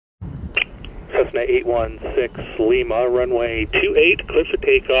Cessna 816 Lima, runway 28, clear for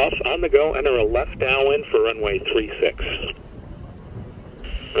takeoff, on the go, enter a left downwind for runway 36.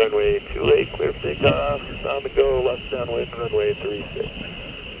 Runway 28, clear for takeoff, on the go, left downwind, runway 36.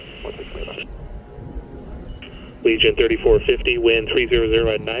 16 Lima. Allegiant 3450, wind 300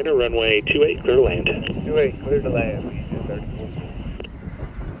 at 9er, runway 28, clear to land. 28, clear to land, Allegiant 3450.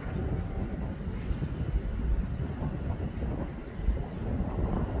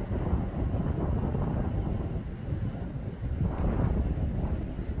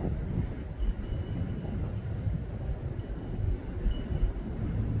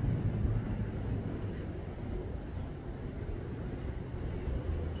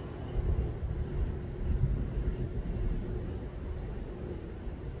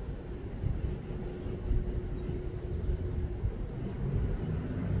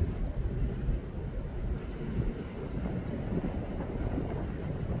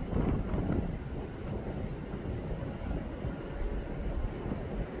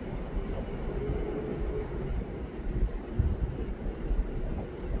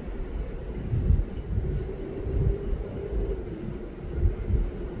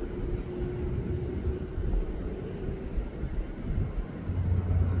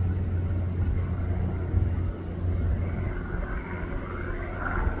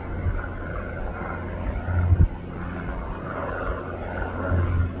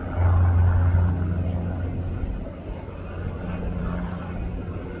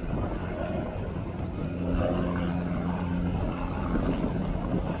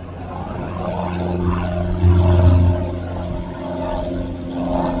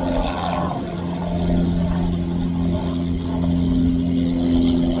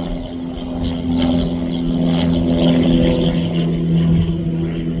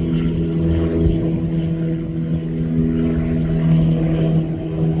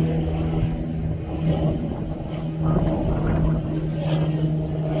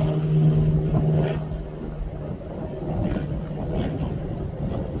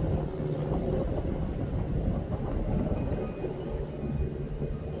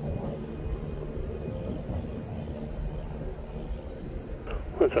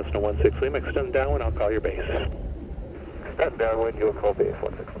 Cessna 16 Lima, extend downwind, I'll call your base. Extend downwind, you'll call base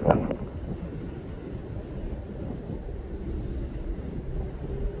 16 Lima.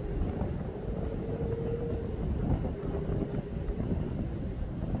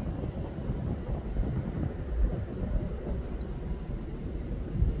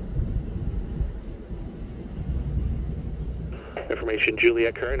 Information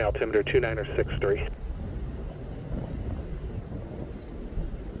Juliet current, altimeter 2963.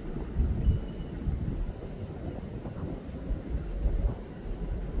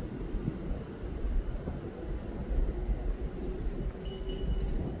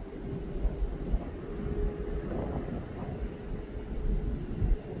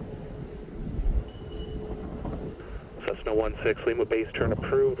 Cessna 16 Lima, base turn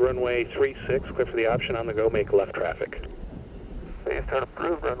approved, runway 36, clear for the option, on the go, make left traffic. Base turn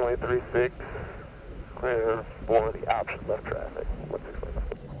approved, runway 36, clear for the option, left traffic, 16 Lima.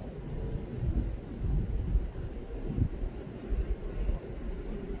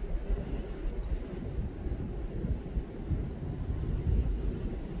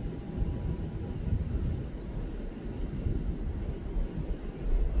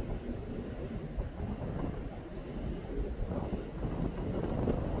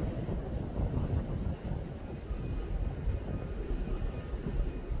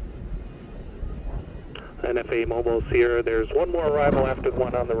 NFA Mobile Sierra, there's one more arrival after the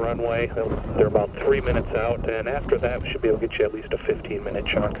one on the runway. They're about 3 minutes out, and after that, we should be able to get you at least a 15-minute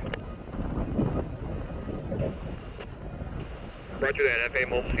chunk. Roger that, FA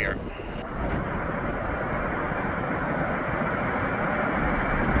Mobile Sierra.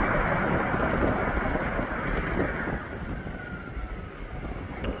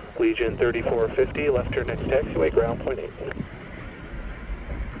 Allegiant 3450, left turn next taxiway, ground point 8.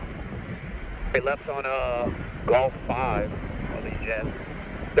 Hey, left's on Golf 5, Allegiant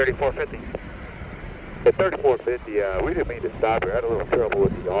 3450. At 3450, we didn't mean to stop here. I had a little trouble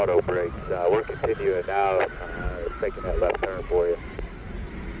with the auto brakes. We're continuing now, making that left turn for you.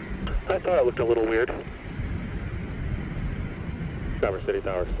 I thought it looked a little weird. Traverse City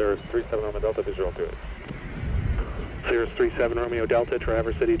Tower, Cirrus 37 Romeo Delta, visual to it. Cirrus 37 Romeo Delta,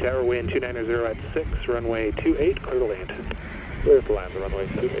 Traverse City Tower, wind 290 at 6, runway 28, clear to land. Clear to land, runway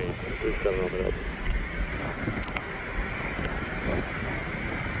 28, 37 Romeo Delta.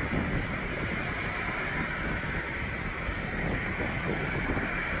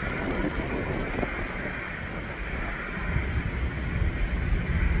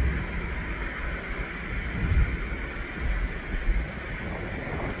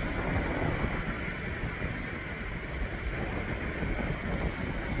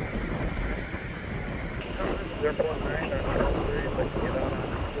 049 or 03, but get out on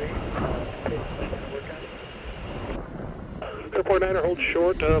the 049er holds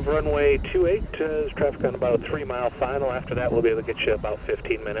short of runway 28. There's traffic on about a 3-mile final. After that, we'll be able to get you about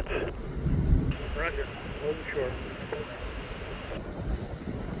 15 minutes. Roger, holding short.